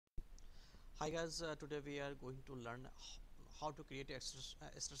Hi guys, today we are going to learn how to create a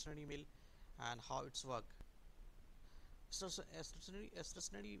stationery email and how it's work. Stationery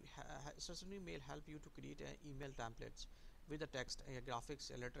mail help you to create email templates with the text, a graphics,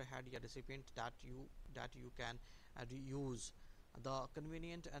 a letterhead, a recipient that you can reuse. The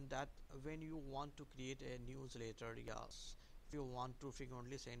convenient and that when you want to create a newsletter, yes, if you want to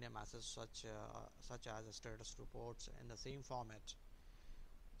frequently send a message such as a status reports in the same format.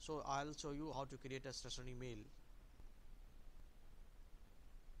 So I'll show you how to create a stationery mail.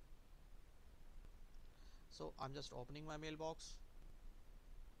 So I'm just opening my mailbox.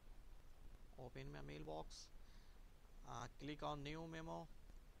 Open my mailbox. Click on new memo.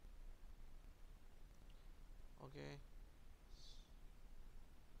 Okay.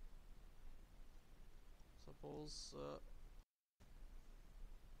 Suppose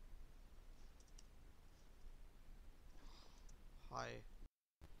hi.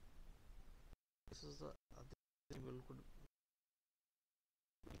 This is the email could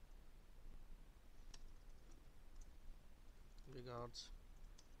regards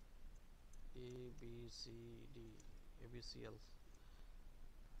ABCL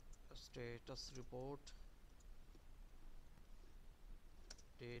status report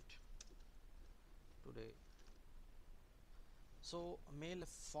date today. So mail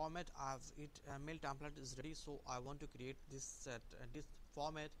format mail template is ready. So I want to create this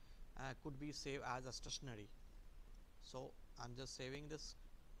format could be saved as a stationery. So I'm just saving this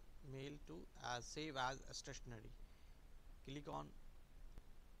mail to save as a stationery. Click on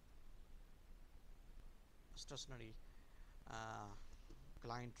stationery, uh,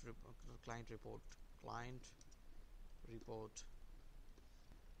 client client report client report.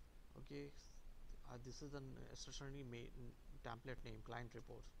 Okay, this is the stationery template name, client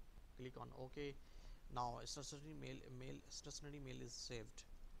report. Click on OK. Now stationery mail is saved.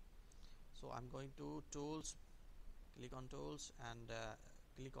 So I'm going to tools, click on tools and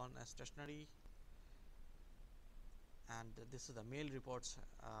click on stationery, and this is the mail reports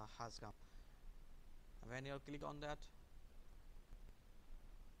has come. When you click on that,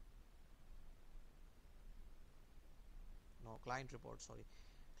 no, client report, sorry,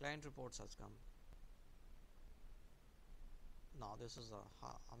 client reports has come. Now this is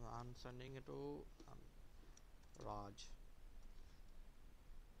I'm sending it to Raj.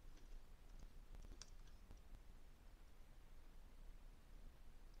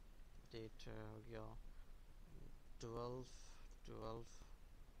 Date yeah, 12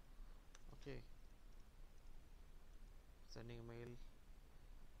 okay, sending a mail,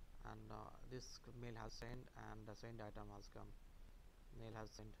 and this mail has sent and the send item has come. Mail has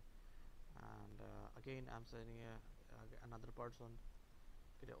sent, and again I'm sending another person.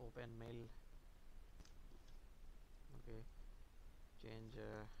 Okay, open mail. Okay, change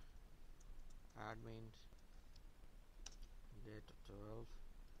admin, date 12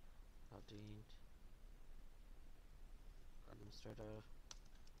 13, administrator,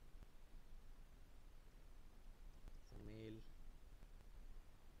 the mail.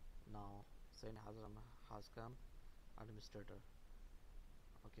 Now send has come, administrator.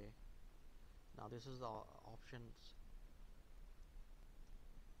 Okay, now this is the options.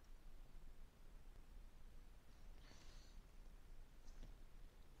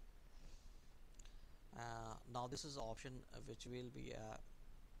 Now this is the option which will be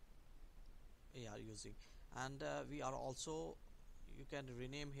using, and we are also, you can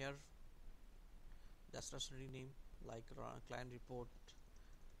rename here the stationery name like client report,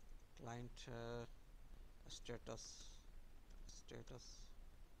 client status status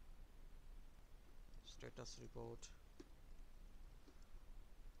status report.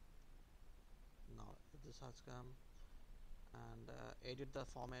 Now this has come, and edit the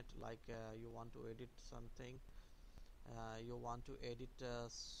format like you want to edit something, you want to edit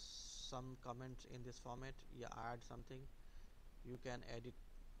some comment in this format, add something, you can edit.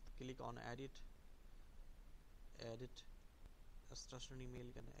 Click on edit a stationery mail,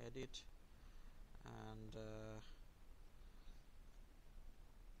 you can edit, and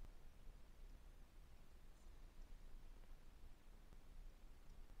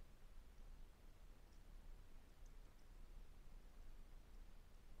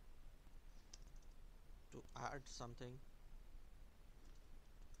to add something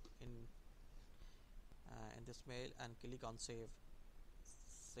in this mail and click on save.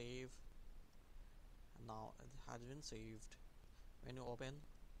 Now it has been saved. When you open,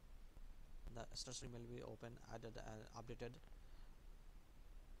 the stationery mail will be open added updated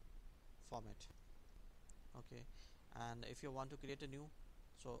format. Okay, and if you want to create a new,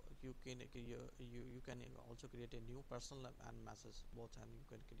 so you can also create a new personal and message both, and you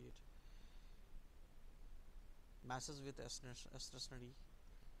can create. message with stationery.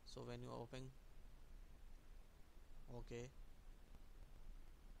 So when you open, okay,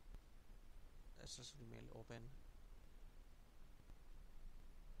 stationery mail open.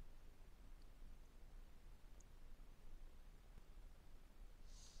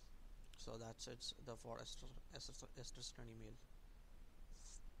 So that's it, the for stationery mail.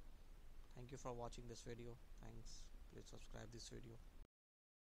 Thank you for watching this video. Thanks. Please subscribe this video.